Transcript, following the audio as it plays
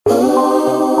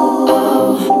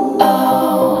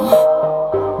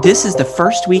This is the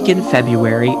first week in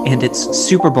February, and it's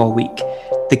Super Bowl week.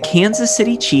 The Kansas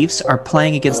City Chiefs are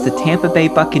playing against the Tampa Bay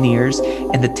Buccaneers,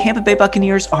 and the Tampa Bay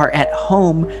Buccaneers are at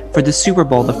home for the Super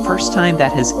Bowl, the first time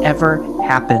that has ever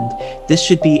happened. This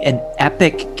should be an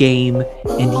epic game,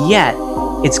 and yet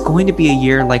it's going to be a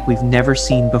year like we've never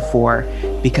seen before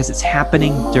because it's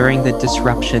happening during the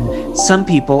disruption. Some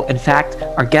people, in fact,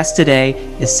 our guest today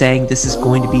is saying this is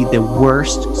going to be the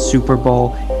worst Super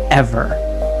Bowl ever.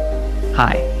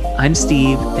 Hi, I'm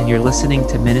Steve, and you're listening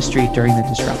to Ministry During the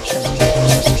Disruption.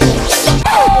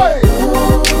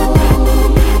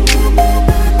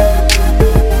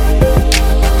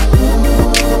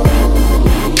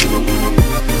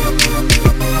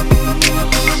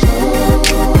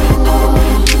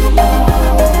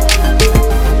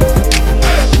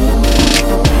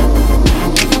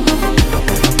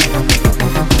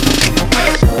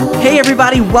 Hey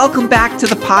everybody, welcome back to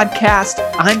the podcast.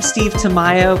 I'm Steve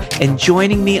Tamayo, and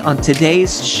joining me on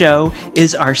today's show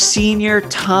is our senior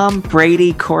Tom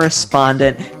Brady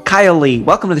correspondent, Kyle Lee.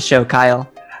 Welcome to the show, Kyle.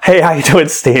 Hey, how you doing,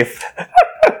 Steve?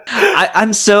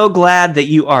 I'm so glad that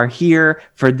you are here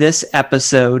for this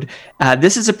episode.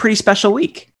 This is a pretty special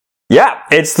week. Yeah,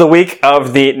 it's the week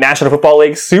of the National Football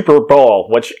League Super Bowl,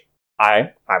 which I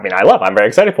love. I'm very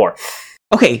excited for.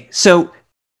 Okay, so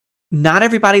not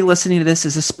everybody listening to this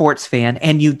is a sports fan,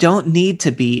 and you don't need to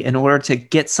be in order to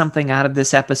get something out of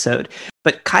this episode.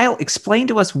 But Kyle, explain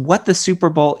to us what the Super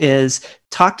Bowl is.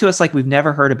 Talk to us like we've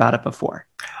never heard about it before.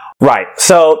 Right.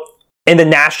 So in the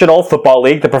National Football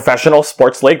League, the professional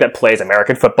sports league that plays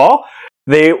American football,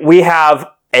 we have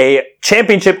a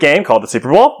championship game called the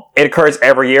Super Bowl. It occurs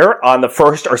every year on the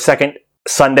first or second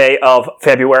Sunday of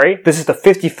February. This is the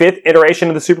 55th iteration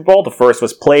of the Super Bowl. The first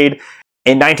was played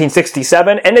in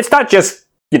 1967, and it's not just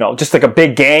like a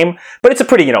big game, but it's a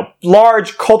pretty,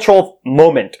 large cultural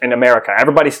moment in America.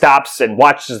 Everybody stops and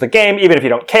watches the game, even if you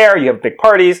don't care. You have big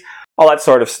parties, all that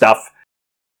sort of stuff.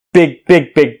 Big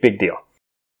deal.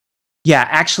 Yeah,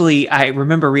 actually, I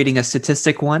remember reading a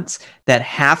statistic once that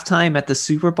halftime at the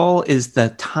Super Bowl is the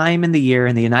time in the year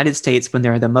in the United States when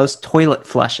there are the most toilet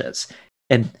flushes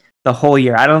in the whole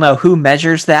year. I don't know who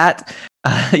measures that.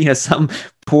 Some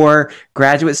poor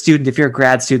graduate student. If you're a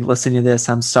grad student listening to this,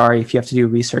 I'm sorry if you have to do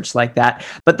research like that.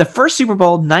 But the first Super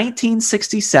Bowl,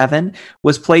 1967,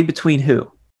 was played between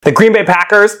who? The Green Bay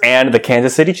Packers and the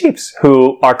Kansas City Chiefs,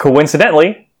 who are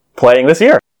coincidentally playing this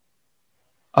year.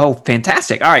 Oh,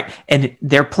 fantastic. All right. And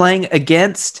they're playing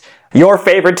against your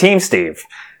favorite team, Steve.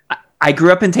 I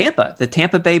grew up in Tampa. The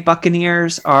Tampa Bay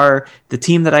Buccaneers are the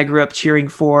team that I grew up cheering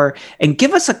for. And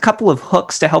give us a couple of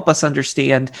hooks to help us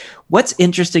understand what's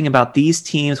interesting about these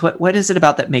teams. What is it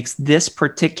about that makes this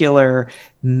particular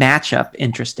matchup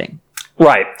interesting?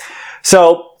 Right.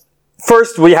 So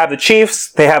first we have the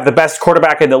Chiefs. They have the best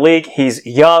quarterback in the league. He's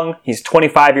young. He's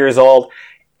 25 years old.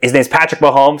 His name's Patrick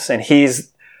Mahomes, and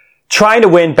he's trying to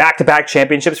win back-to-back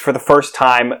championships for the first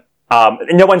time.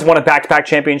 No one's won a back-to-back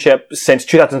championship since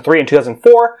 2003 and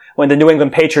 2004 when the New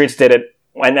England Patriots did it,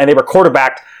 and they were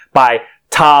quarterbacked by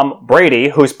Tom Brady,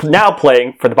 who's now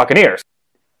playing for the Buccaneers.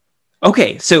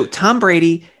 Okay, so Tom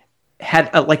Brady had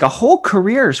a whole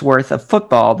career's worth of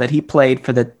football that he played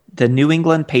for the New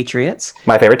England Patriots.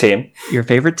 My favorite team. Your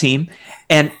favorite team.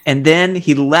 And then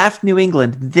he left New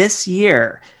England this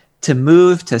year to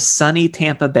move to sunny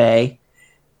Tampa Bay.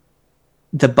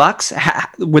 The Bucs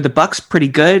were the Bucs pretty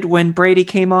good when Brady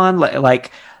came on?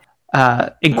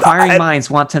 Inquiring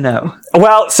minds want to know.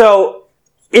 Well, so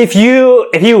if you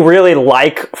really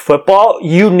like football,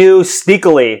 you knew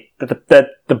sneakily that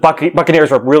the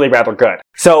Buccaneers were really rather good.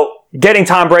 So getting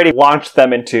Tom Brady launched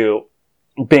them into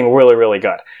being really, really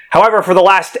good. However, for the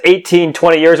last 18,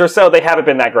 20 years or so, they haven't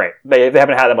been that great. They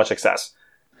haven't had that much success.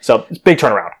 So it's a big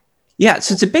turnaround. Yeah,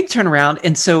 so it's a big turnaround,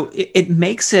 and so it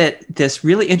makes it this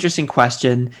really interesting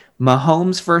question.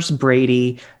 Mahomes versus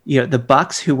Brady, the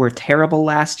Bucs, who were terrible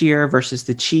last year, versus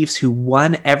the Chiefs, who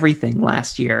won everything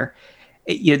last year.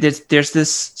 There's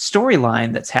this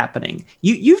storyline that's happening.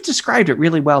 You've described it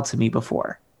really well to me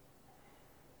before.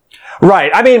 Right.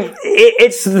 I mean,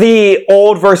 it's the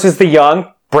old versus the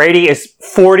young. Brady is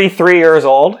 43 years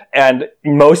old, and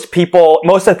most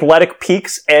athletic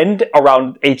peaks end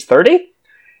around age 30.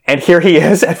 And here he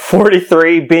is at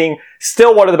 43, being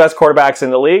still one of the best quarterbacks in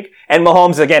the league. And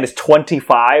Mahomes, again, is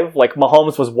 25. Like,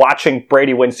 Mahomes was watching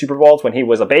Brady win Super Bowls when he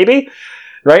was a baby,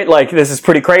 right? Like, this is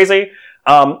pretty crazy.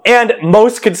 And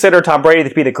most consider Tom Brady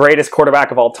to be the greatest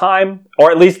quarterback of all time, or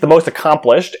at least the most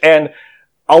accomplished. And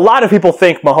a lot of people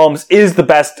think Mahomes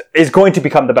is going to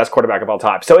become the best quarterback of all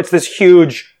time. So it's this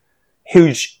huge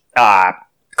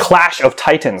clash of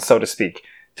titans, so to speak,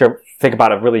 to think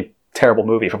about a really terrible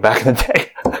movie from back in the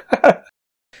day.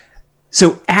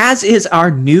 So, as is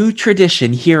our new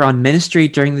tradition here on Ministry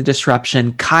During the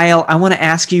Disruption, Kyle, I want to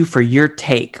ask you for your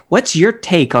take. What's your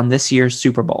take on this year's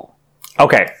Super Bowl?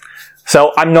 Okay,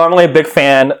 so I'm normally a big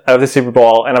fan of the Super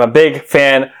Bowl, and I'm a big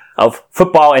fan of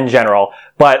football in general,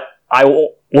 but I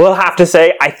will have to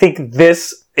say, I think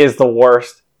this is the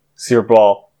worst Super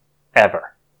Bowl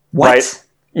ever. What? Right?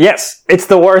 Yes, it's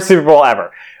the worst Super Bowl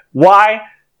ever. Why?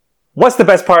 What's the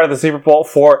best part of the Super Bowl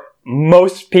for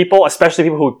most people, especially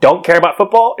people who don't care about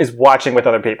football, is watching with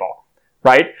other people,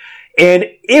 right? And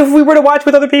if we were to watch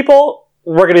with other people,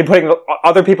 we're going to be putting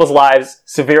other people's lives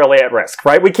severely at risk,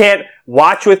 right? We can't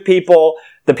watch with people.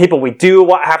 The people we do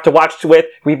have to watch with,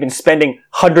 we've been spending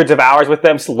hundreds of hours with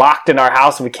them, locked in our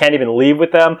house, and we can't even leave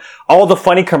with them. All the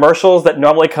funny commercials that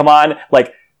normally come on,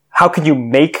 like, how can you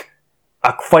make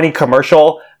a funny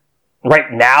commercial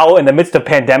right now in the midst of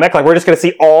pandemic? Like, we're just going to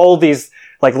see all these,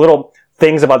 like, little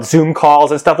things about Zoom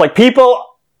calls and stuff. Like, people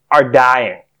are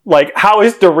dying. Like, how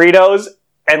is Doritos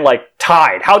and, like,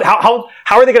 Tide? How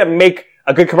are they going to make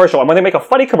a good commercial? And when they make a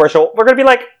funny commercial, we're going to be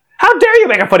like, how dare you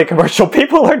make a funny commercial?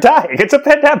 People are dying. It's a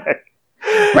pandemic.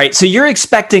 Right. So you're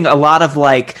expecting a lot of,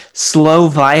 like, slow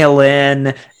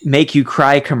violin, make you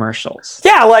cry commercials.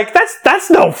 Yeah, like,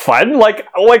 that's no fun. Like,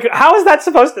 how is that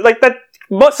supposed to, like, that,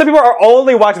 some people are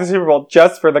only watching the Super Bowl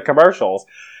just for the commercials.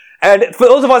 And for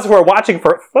those of us who are watching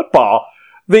for football,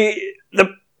 the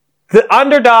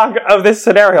underdog of this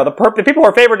scenario, the people who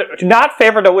are not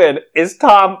favored to win, is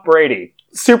Tom Brady.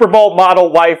 Super Bowl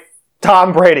model wife,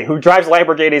 Tom Brady, who drives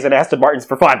Lamborghinis and Aston Martins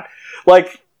for fun.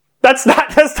 Like, that's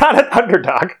not an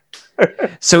underdog.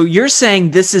 So you're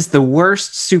saying this is the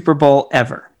worst Super Bowl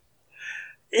ever?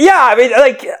 Yeah, I mean,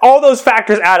 like, all those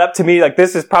factors add up to me. Like,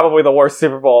 this is probably the worst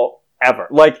Super Bowl ever.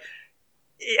 Like,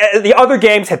 the other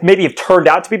games have turned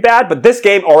out to be bad, but this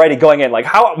game already going in, like,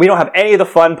 we don't have any of the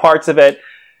fun parts of it.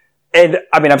 And,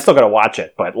 I mean, I'm still gonna watch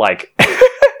it, but, like,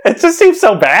 it just seems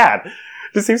so bad.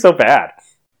 It just seems so bad.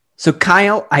 So,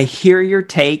 Kyle, I hear your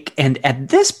take, and at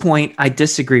this point, I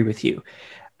disagree with you.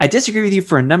 I disagree with you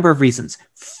for a number of reasons.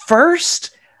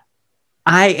 First,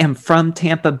 I am from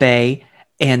Tampa Bay,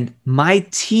 and my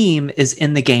team is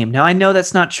in the game. Now, I know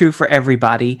that's not true for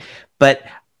everybody, but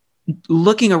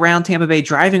looking around Tampa Bay,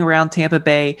 driving around Tampa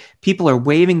Bay, people are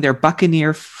waving their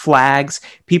Buccaneer flags.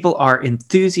 People are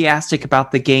enthusiastic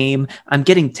about the game. I'm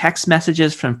getting text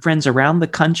messages from friends around the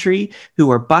country who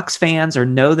are Bucs fans or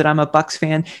know that I'm a Bucs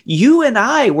fan. You and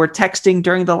I were texting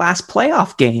during the last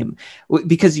playoff game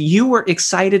because you were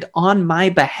excited on my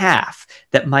behalf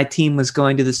that my team was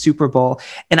going to the Super Bowl.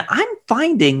 And I'm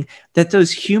finding that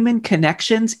those human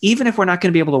connections, even if we're not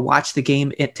going to be able to watch the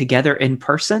game together in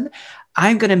person,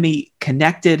 I'm going to be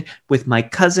connected with my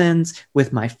cousins,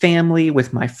 with my family,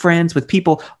 with my friends, with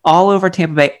people all over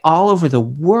Tampa Bay, all over the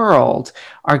world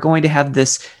are going to have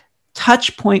this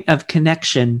touch point of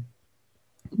connection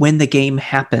when the game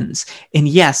happens. And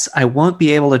yes, I won't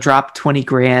be able to drop 20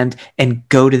 grand and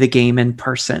go to the game in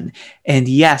person. And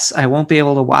yes, I won't be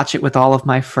able to watch it with all of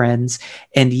my friends.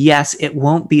 And yes, it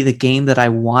won't be the game that I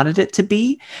wanted it to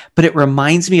be, but it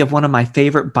reminds me of one of my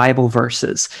favorite Bible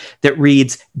verses that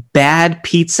reads, "Bad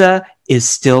pizza is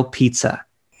still pizza."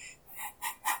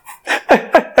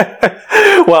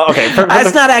 Well, okay.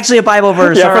 That's not actually a Bible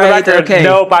verse. Yeah, all for the right, record, okay.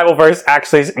 No Bible verse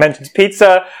actually mentions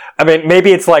pizza. I mean,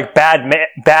 maybe it's like bad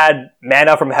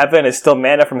manna from heaven is still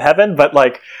manna from heaven, but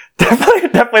like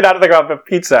definitely not to think about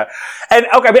pizza. And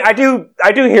okay, I mean,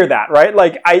 I do hear that, right?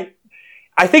 Like,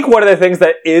 I think one of the things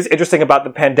that is interesting about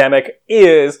the pandemic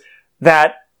is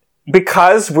that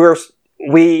because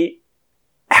we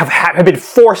have been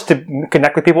forced to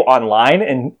connect with people online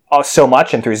and so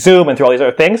much and through Zoom and through all these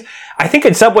other things, I think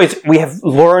in some ways we have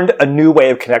learned a new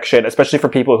way of connection, especially for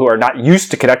people who are not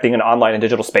used to connecting in online and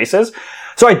digital spaces.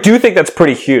 So I do think that's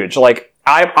pretty huge. Like,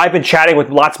 I've been chatting with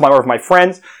lots more of my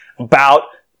friends about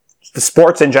the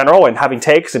sports in general and having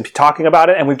takes and talking about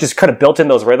it, and we've just kind of built in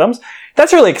those rhythms.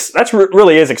 That's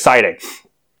really is exciting.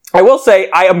 I will say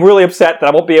I am really upset that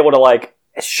I won't be able to, like,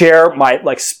 share my,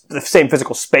 like, the same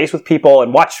physical space with people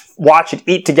and watch and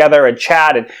eat together and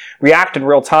chat and react in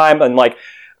real time. And, like,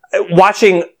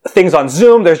 watching things on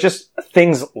Zoom, there's just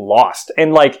things lost.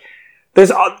 And, like,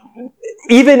 there's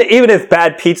even if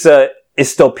bad pizza is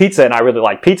still pizza and I really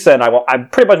like pizza and I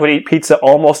pretty much would eat pizza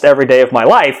almost every day of my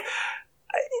life,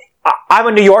 I'm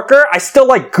a New Yorker. I still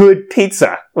like good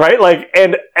pizza, right? Like,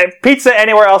 and pizza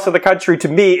anywhere else in the country to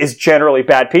me is generally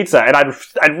bad pizza. And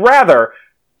I'd rather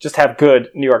just have good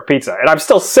New York pizza. And I'm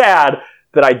still sad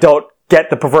that I don't get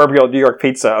the proverbial New York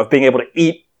pizza of being able to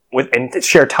eat with and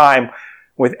share time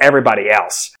with everybody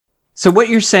else. So what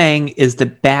you're saying is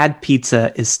that bad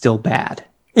pizza is still bad.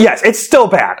 Yes, it's still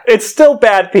bad. It's still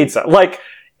bad pizza.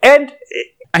 And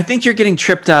I think you're getting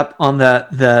tripped up on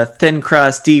the thin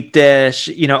crust, deep dish,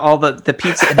 all the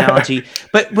pizza analogy.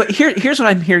 But here's what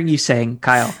I'm hearing you saying,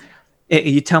 Kyle.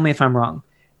 You tell me if I'm wrong.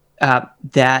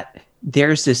 That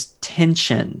there's this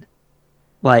tension,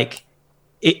 that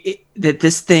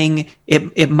this thing,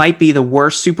 it might be the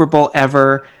worst Super Bowl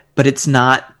ever, but it's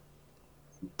not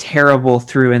terrible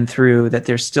through and through, that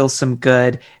there's still some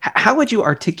good. How would you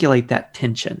articulate that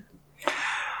tension?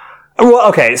 Well,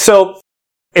 okay, so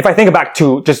if I think back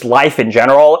to just life in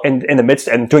general, in the midst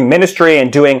and doing ministry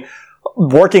and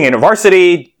working in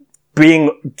varsity,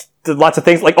 being lots of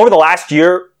things, over the last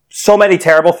year, so many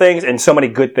terrible things and so many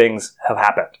good things have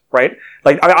happened, right?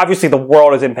 Obviously the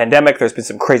world is in pandemic. There's been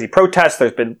some crazy protests.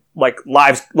 There's been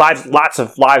lots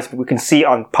of lives we can see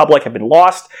on public have been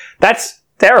lost. That's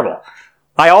terrible.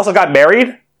 I also got married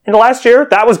in the last year.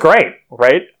 That was great,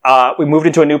 right? We moved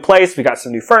into a new place. We got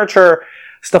some new furniture,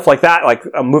 stuff like that,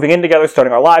 moving in together,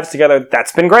 starting our lives together.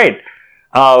 That's been great.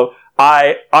 On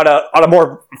a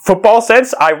more football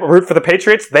sense, I root for the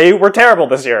Patriots. They were terrible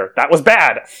this year. That was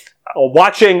bad.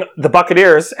 Watching the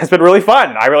Buccaneers has been really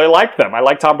fun. I really liked them. I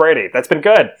like Tom Brady. That's been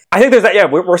good. I think there's that. Yeah,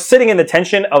 we're sitting in the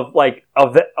tension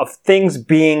of things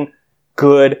being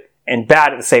good and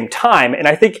bad at the same time. And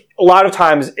I think a lot of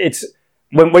times it's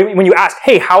when you ask,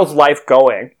 "Hey, how's life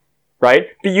going?" Right?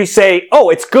 You say, "Oh,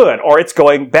 it's good," or "It's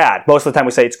going bad." Most of the time,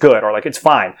 we say it's good or "It's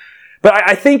fine." But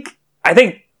I think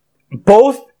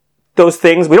both those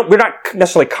things, we're not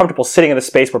necessarily comfortable sitting in a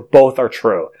space where both are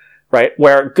true. Right?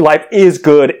 Where life is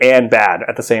good and bad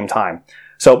at the same time.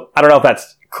 So I don't know if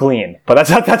that's clean, but that's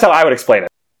how I would explain it.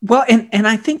 Well, and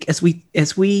I think as we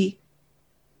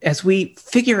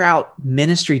figure out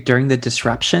ministry during the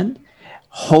disruption,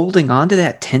 holding on to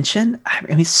that tension,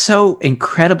 it's so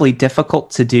incredibly difficult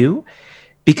to do,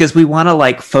 because we want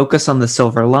to focus on the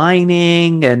silver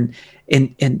lining and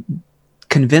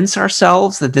convince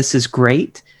ourselves that this is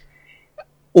great,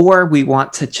 or we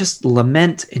want to just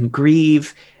lament and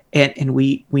grieve. And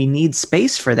we need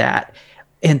space for that.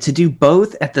 And to do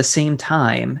both at the same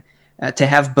time, to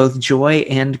have both joy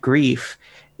and grief,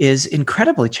 is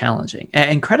incredibly challenging,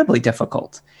 incredibly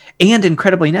difficult, and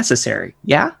incredibly necessary.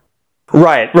 Yeah?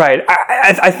 Right.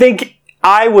 I think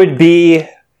I would be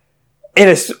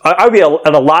in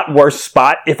a lot worse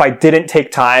spot if I didn't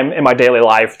take time in my daily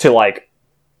life to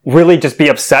really just be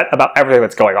upset about everything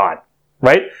that's going on.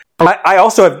 Right? I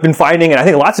also have been finding, and I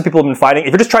think lots of people have been finding,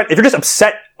 if you're just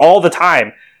upset all the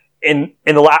time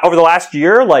over the last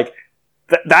year,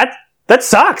 that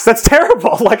sucks. That's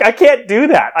terrible. I can't do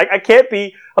that. I can't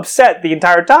be upset the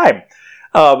entire time.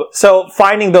 So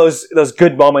finding those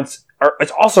good moments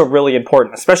it's also really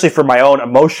important, especially for my own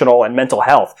emotional and mental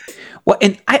health. Well,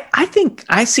 and I think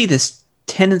I see this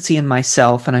tendency in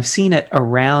myself, and I've seen it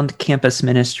around campus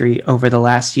ministry over the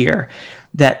last year,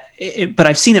 but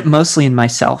I've seen it mostly in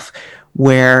myself,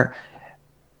 where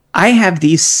I have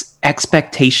these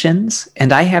expectations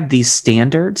and I have these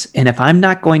standards, and if I'm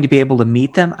not going to be able to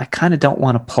meet them, I kind of don't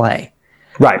want to play.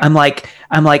 Right. I'm like,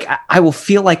 I will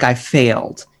feel like I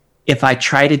failed if I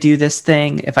try to do this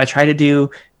thing, if I try to do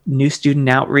new student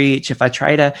outreach, if I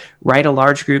try to write a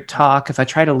large group talk, if I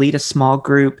try to lead a small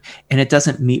group and it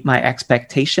doesn't meet my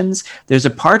expectations, there's a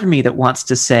part of me that wants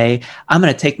to say, I'm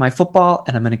going to take my football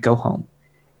and I'm going to go home.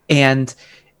 And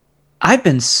I've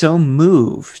been so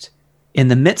moved in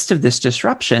the midst of this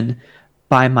disruption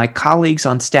by my colleagues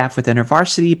on staff with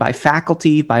InterVarsity, by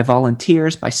faculty, by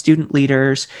volunteers, by student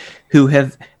leaders who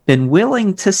have been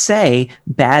willing to say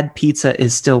bad pizza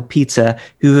is still pizza,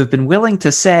 who have been willing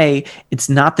to say it's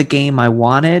not the game I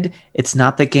wanted, it's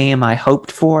not the game I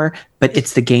hoped for, but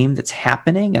it's the game that's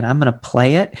happening and I'm going to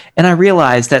play it. And I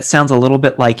realize that sounds a little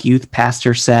bit like Youth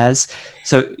Pastor Says.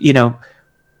 So,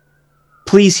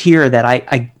 please hear that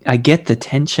I get the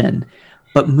tension,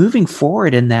 but moving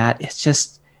forward in that, it's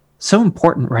just so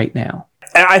important right now.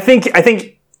 And I think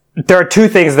there are two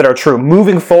things that are true.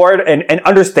 Moving forward and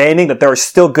understanding that there are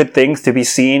still good things to be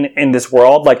seen in this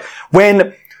world. Like if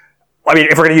we're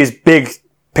going to use big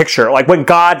picture, like when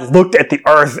God looked at the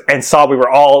earth and saw we were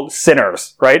all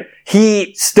sinners, right?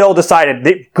 He still decided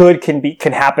that good can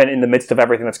happen in the midst of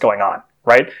everything that's going on,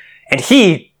 right? And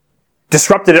he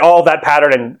disrupted all of that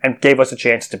pattern and gave us a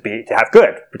chance to have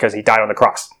good because he died on the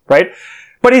cross, right?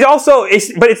 But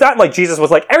it's not like Jesus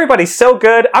was like, everybody's so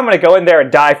good, I'm going to go in there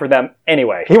and die for them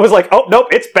anyway. He was like, oh, nope,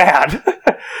 it's bad.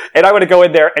 And I'm going to go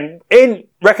in there and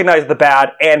recognize the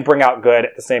bad and bring out good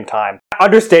at the same time.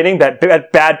 Understanding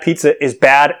that bad pizza is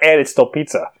bad and it's still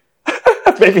pizza.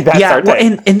 Maybe that's our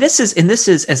take. And this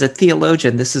is as a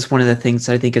theologian, this is one of the things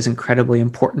that I think is incredibly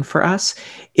important for us,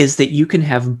 is that you can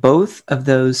have both of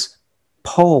those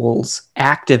poles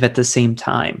active at the same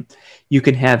time. You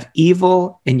can have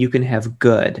evil and you can have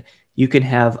good. You can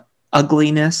have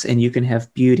ugliness and you can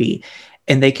have beauty.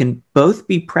 And they can both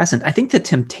be present. I think the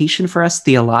temptation for us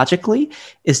theologically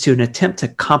is to an attempt to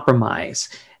compromise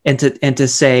and to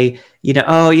say,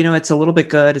 it's a little bit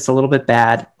good, it's a little bit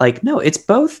bad. Like, no, it's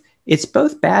both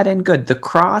bad and good. The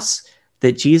cross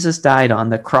that Jesus died on,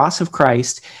 the cross of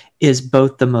Christ, is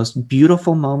both the most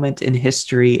beautiful moment in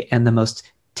history and the most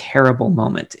terrible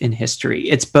moment in history.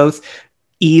 It's both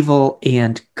evil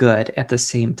and good at the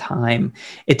same time.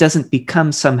 It doesn't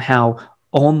become somehow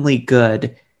only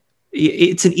good.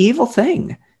 It's an evil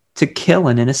thing to kill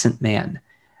an innocent man.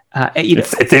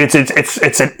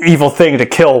 It's an evil thing to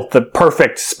kill the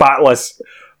perfect, spotless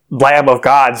Lamb of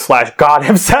God / God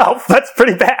himself. That's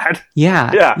pretty bad.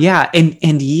 Yeah.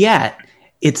 And yet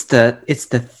it's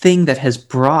the thing that has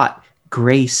brought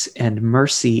grace and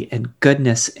mercy and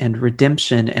goodness and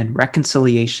redemption and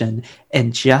reconciliation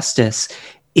and justice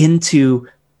into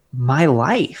my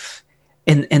life.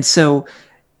 And so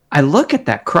I look at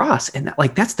that cross and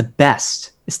that's the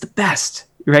best. It's the best,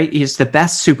 right? It's the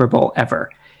best Super Bowl ever.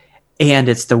 And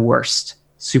it's the worst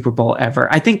Super Bowl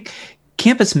ever. I think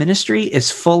campus ministry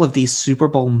is full of these Super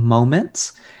Bowl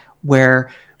moments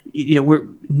where, we're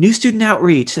new student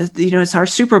outreach, it's our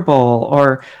Super Bowl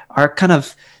or our kind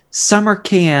of summer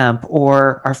camp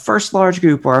or our first large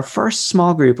group or our first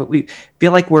small group. But we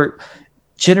feel like we're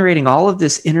generating all of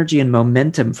this energy and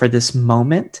momentum for this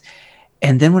moment.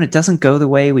 And then when it doesn't go the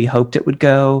way we hoped it would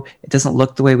go, it doesn't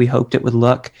look the way we hoped it would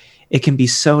look, it can be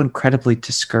so incredibly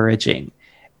discouraging.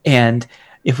 And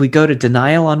if we go to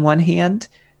denial on one hand,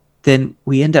 then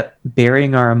we end up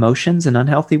burying our emotions in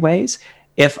unhealthy ways.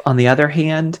 If, on the other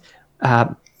hand,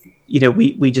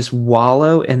 we just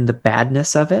wallow in the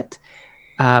badness of it,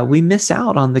 we miss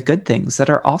out on the good things that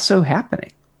are also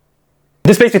happening.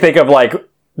 This makes me think of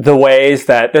the ways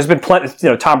that there's been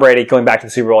plenty. Tom Brady going back to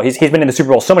the Super Bowl. He's been in the Super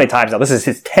Bowl so many times now. This is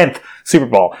his 10th Super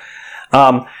Bowl.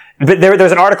 But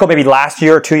there's an article maybe last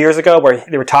year or 2 years ago where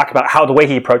they were talking about how the way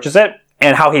he approaches it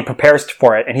and how he prepares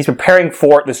for it. And he's preparing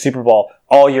for the Super Bowl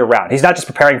all year round. He's not just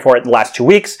preparing for it the last 2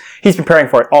 weeks. He's preparing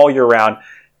for it all year round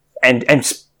and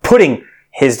putting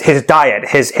his diet,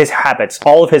 his habits,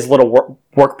 all of his little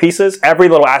work pieces, every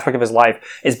little aspect of his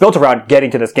life is built around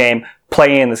getting to this game,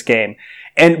 playing in this game.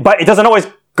 But it doesn't always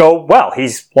go well.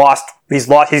 He's lost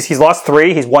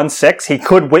 3. He's won 6. He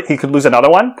could lose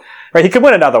another one, right? He could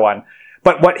win another one.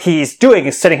 But what he's doing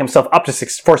is setting himself up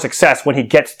for success. When he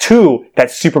gets to that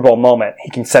Super Bowl moment,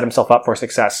 he can set himself up for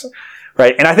success,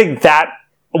 right? And I think that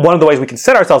one of the ways we can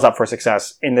set ourselves up for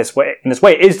success in this way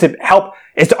is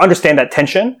to understand that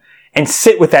tension and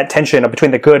sit with that tension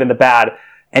between the good and the bad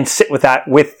and sit with that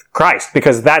with Christ,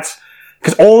 because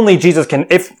only Jesus can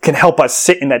help us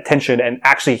sit in that tension and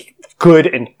actually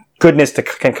goodness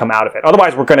can come out of it.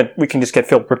 Otherwise, we can just get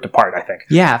ripped apart, I think.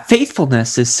 Yeah,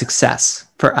 faithfulness is success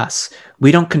for us.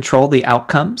 We don't control the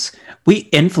outcomes. We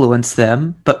influence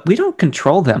them, but we don't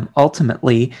control them.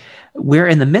 Ultimately, we're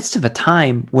in the midst of a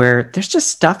time where there's just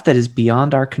stuff that is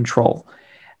beyond our control.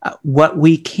 What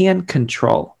we can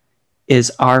control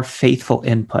is our faithful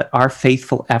input, our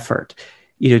faithful effort.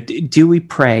 Do we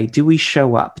pray? Do we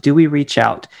show up? Do we reach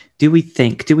out? Do we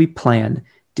think? Do we plan?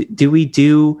 Do we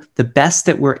do the best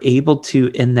that we're able to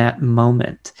in that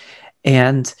moment?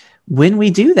 And when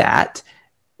we do that,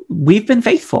 we've been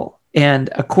faithful. And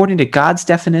according to God's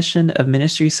definition of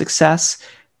ministry success,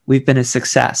 we've been a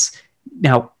success.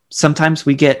 Now, sometimes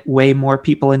we get way more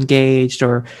people engaged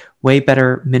or way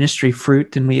better ministry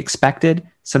fruit than we expected.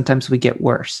 Sometimes we get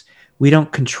worse. We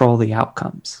don't control the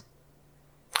outcomes.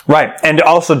 Right. And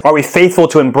also, are we faithful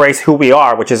to embrace who we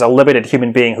are, which is a limited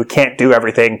human being who can't do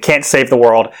everything, can't save the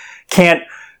world, can't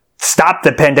stop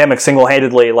the pandemic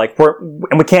single-handedly,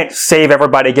 and we can't save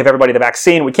everybody, give everybody the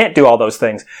vaccine. We can't do all those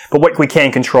things. But what we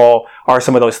can control are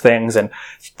some of those things, and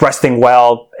resting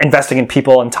well, investing in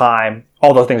people and time,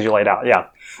 all those things you laid out. Yeah.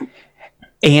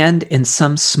 And in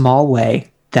some small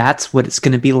way, that's what it's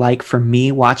going to be like for me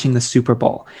watching the Super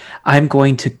Bowl. I'm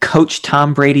going to coach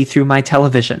Tom Brady through my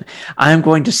television. I'm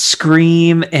going to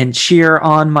scream and cheer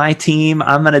on my team.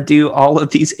 I'm going to do all of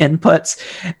these inputs.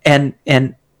 And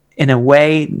in a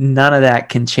way, none of that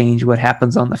can change what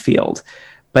happens on the field.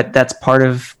 But that's part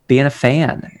of being a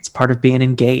fan. It's part of being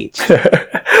engaged.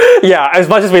 Yeah, as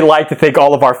much as we like to think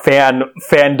all of our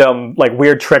fandom,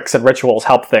 weird tricks and rituals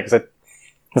help things, it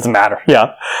doesn't matter.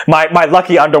 Yeah. My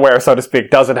lucky underwear, so to speak,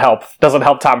 doesn't help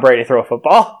Tom Brady throw a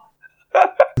football.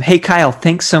 Hey, Kyle,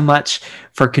 thanks so much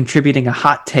for contributing a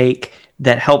hot take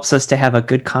that helps us to have a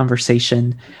good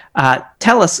conversation.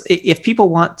 Tell us, if people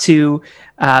want to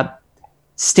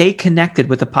stay connected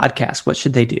with the podcast, what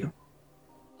should they do?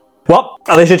 Well,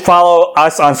 they should follow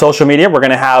us on social media. We're going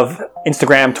to have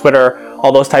Instagram, Twitter,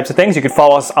 all those types of things. You can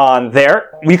follow us on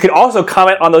there. You can also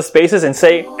comment on those spaces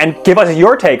and give us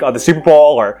your take on the Super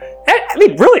Bowl, or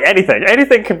really anything.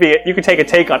 Anything can be. You can take a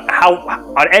take on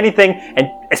anything, and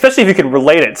especially if you can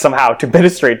relate it somehow to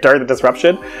ministry during the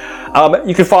disruption.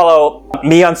 You can follow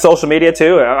me on social media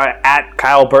too, at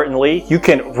Kyle Burton Lee. You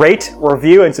can rate,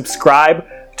 review, and subscribe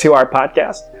to our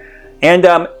podcast. And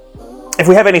if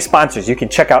we have any sponsors, you can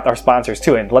check out our sponsors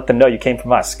too and let them know you came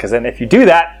from us. Because then if you do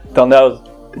that, they'll know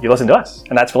that you listen to us.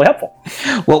 And that's really helpful.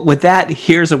 Well, with that,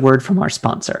 here's a word from our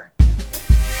sponsor.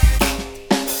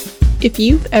 If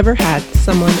you've ever had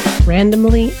someone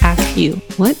randomly ask you,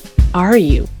 what are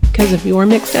you, because of your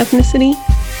mixed ethnicity,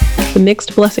 the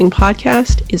Mixed Blessing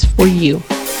Podcast is for you.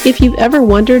 If you've ever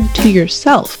wondered to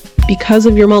yourself, because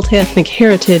of your multi-ethnic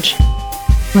heritage,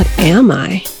 what am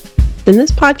I? Then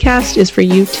this podcast is for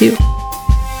you too.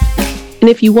 And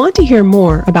if you want to hear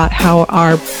more about how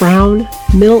our brown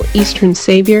Middle Eastern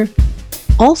Savior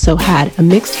also had a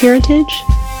mixed heritage,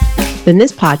 then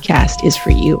this podcast is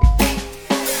for you.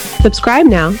 Subscribe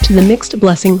now to the Mixed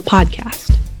Blessing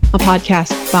Podcast, a podcast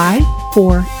by,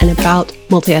 for, and about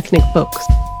multi-ethnic folks.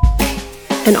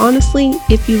 And honestly,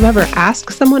 if you've ever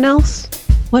asked someone else,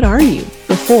 what are you,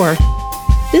 before,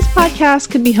 this podcast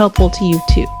could be helpful to you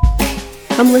too.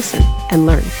 Come listen and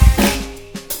learn.